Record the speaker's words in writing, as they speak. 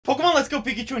Pokemon Let's Go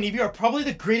Pikachu and Eevee are probably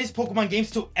the greatest Pokemon games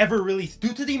to ever release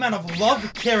due to the amount of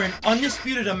love, care, and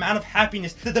undisputed amount of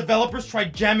happiness the developers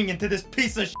tried jamming into this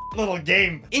piece of shit little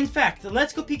game. In fact,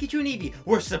 Let's Go Pikachu and Eevee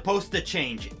were supposed to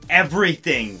change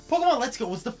everything. Pokemon Let's Go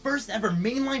was the first ever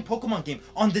mainline Pokemon game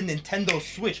on the Nintendo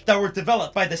Switch that were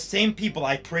developed by the same people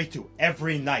I pray to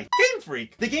every night. Game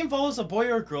Freak! The game follows a boy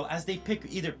or a girl as they pick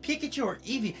either Pikachu or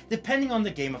Eevee depending on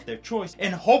the game of their choice,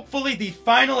 and hopefully the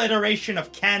final iteration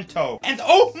of Kanto. And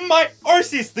oh my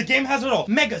Arceus, the game has it all.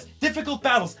 Megas, difficult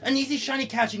battles, an easy shiny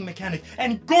catching mechanic,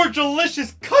 and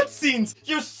gorgelicious cutscenes.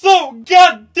 You're so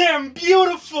goddamn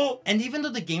beautiful! And even though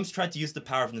the games tried to use the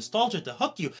power of nostalgia to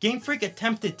hook you, Game Freak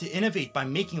attempted to innovate by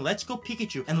making Let's Go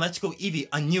Pikachu and Let's Go Eevee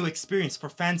a new experience for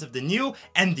fans of the new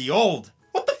and the old.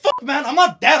 What the fuck, man? I'm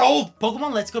not that old!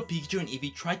 Pokemon Let's Go Pikachu and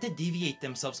Eevee tried to deviate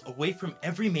themselves away from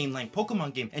every mainline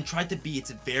Pokemon game and tried to be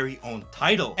its very own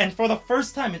title. And for the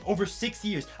first time in over 6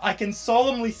 years, I can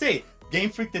solemnly say Game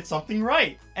Freak did something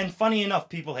right. And funny enough,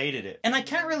 people hated it. And I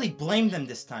can't really blame them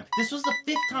this time. This was the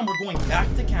 5th time we're going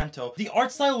back to Kanto. The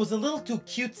art style was a little too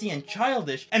cutesy and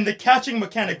childish, and the catching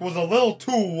mechanic was a little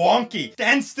too wonky.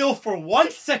 Stand still for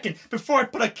 1 second before I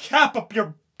put a cap up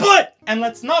your butt! And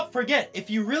let's not forget, if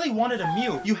you really wanted a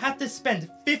Mew, you had to spend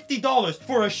 $50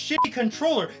 for a shitty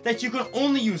controller that you could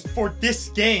only use for this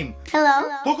game. Hello?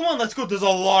 Pokemon Let's Go does a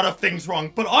lot of things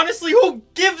wrong, but honestly, who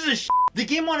gives a shit? The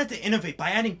game wanted to innovate by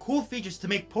adding cool features to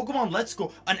make Pokemon Let's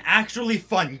Go an actually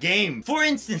fun game. For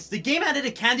instance, the game added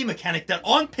a candy mechanic that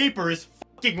on paper is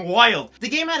fucking wild. The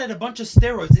game added a bunch of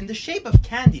steroids in the shape of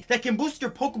candy that can boost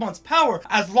your Pokemon's power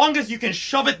as long as you can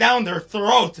shove it down their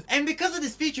throat. And because of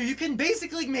this feature, you can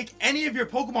basically make any of your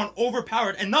Pokemon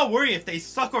overpowered and not worry if they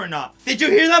suck or not. Did you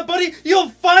hear that, buddy? You'll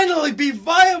finally be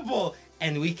viable!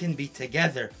 And we can be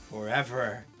together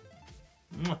forever.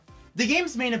 Mwah. The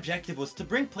game's main objective was to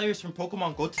bring players from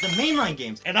Pokemon Go to the mainline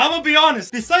games, and I'm gonna be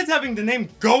honest, besides having the name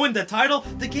Go in the title,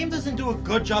 the game doesn't do a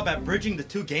good job at bridging the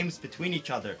two games between each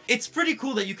other. It's pretty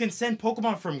cool that you can send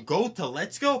Pokemon from Go to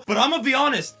Let's Go, but I'm gonna be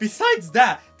honest, besides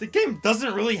that, the game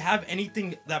doesn't really have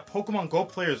anything that Pokemon Go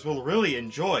players will really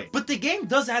enjoy. But the game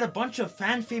does add a bunch of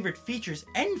fan favorite features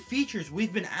and features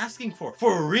we've been asking for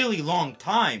a really long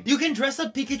time. You can dress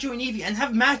up Pikachu and Eevee and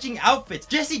have matching outfits.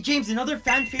 Jesse James and other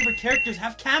fan favorite characters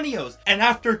have cameos. And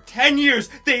after 10 years,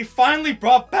 they finally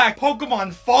brought back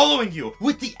Pokemon following you,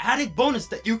 with the added bonus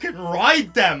that you can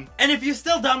ride them. And if you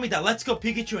still doubt me that Let's Go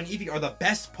Pikachu and Eevee are the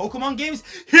best Pokemon games,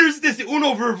 here's this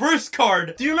Uno reverse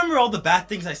card. Do you remember all the bad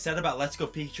things I said about Let's Go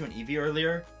Pikachu and Eevee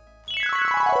earlier?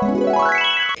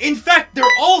 In fact, they're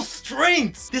all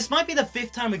strengths! This might be the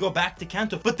 5th time we go back to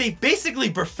Kanto, but they've basically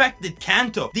perfected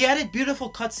Kanto. They added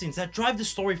beautiful cutscenes that drive the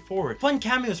story forward, fun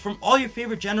cameos from all your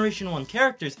favorite Generation 1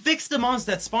 characters, fixed the mons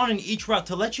that spawn in each route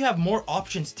to let you have more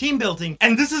options team building,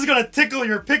 and this is gonna tickle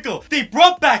your pickle, they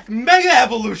brought back Mega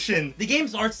Evolution! The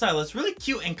game's art style is really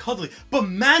cute and cuddly, but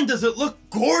man does it look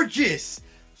gorgeous!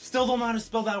 Still don't know how to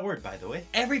spell that word, by the way.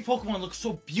 Every Pokemon looks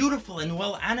so beautiful and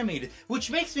well animated,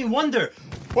 which makes me wonder,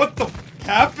 what the f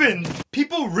happened?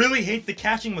 People really hate the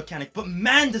catching mechanic, but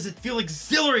man does it feel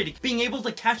exhilarating being able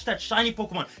to catch that shiny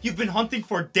Pokemon you've been hunting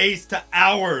for days to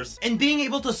hours. And being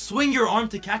able to swing your arm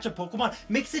to catch a Pokemon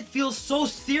makes it feel so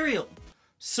surreal.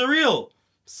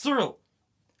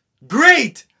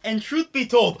 Great! And truth be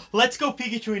told, Let's Go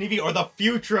Pikachu and Eevee are the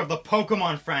future of the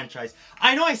Pokemon franchise.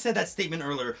 I know I said that statement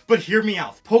earlier, but hear me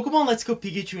out. Pokemon Let's Go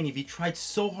Pikachu and Eevee tried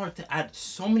so hard to add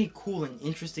so many cool and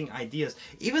interesting ideas.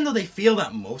 Even though they failed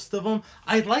at most of them,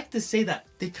 I'd like to say that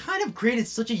they kind of created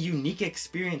such a unique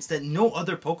experience that no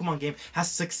other Pokemon game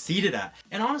has succeeded at.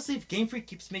 And honestly, if Game Freak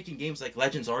keeps making games like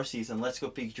Legends Arceus and Let's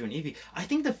Go Pikachu and Eevee, I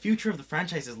think the future of the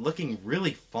franchise is looking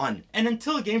really fun. And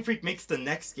until Game Freak makes the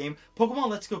next game,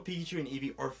 Pokemon Let's Go Pikachu and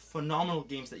Eevee are phenomenal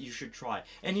games that you should try.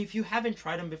 And if you haven't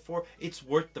tried them before, it's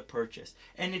worth the purchase.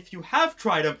 And if you have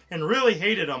tried them and really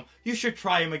hated them, you should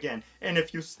try them again. And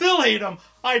if you still hate them,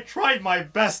 I tried my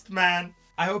best, man.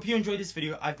 I hope you enjoyed this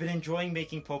video. I've been enjoying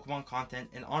making Pokemon content,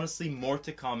 and honestly more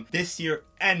to come this year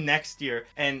and next year.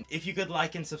 And if you could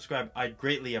like and subscribe, I'd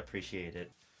greatly appreciate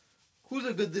it. Who's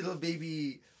a good little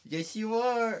baby? Yes you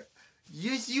are.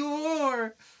 Yes you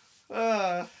are.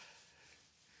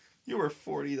 You were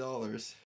 $40.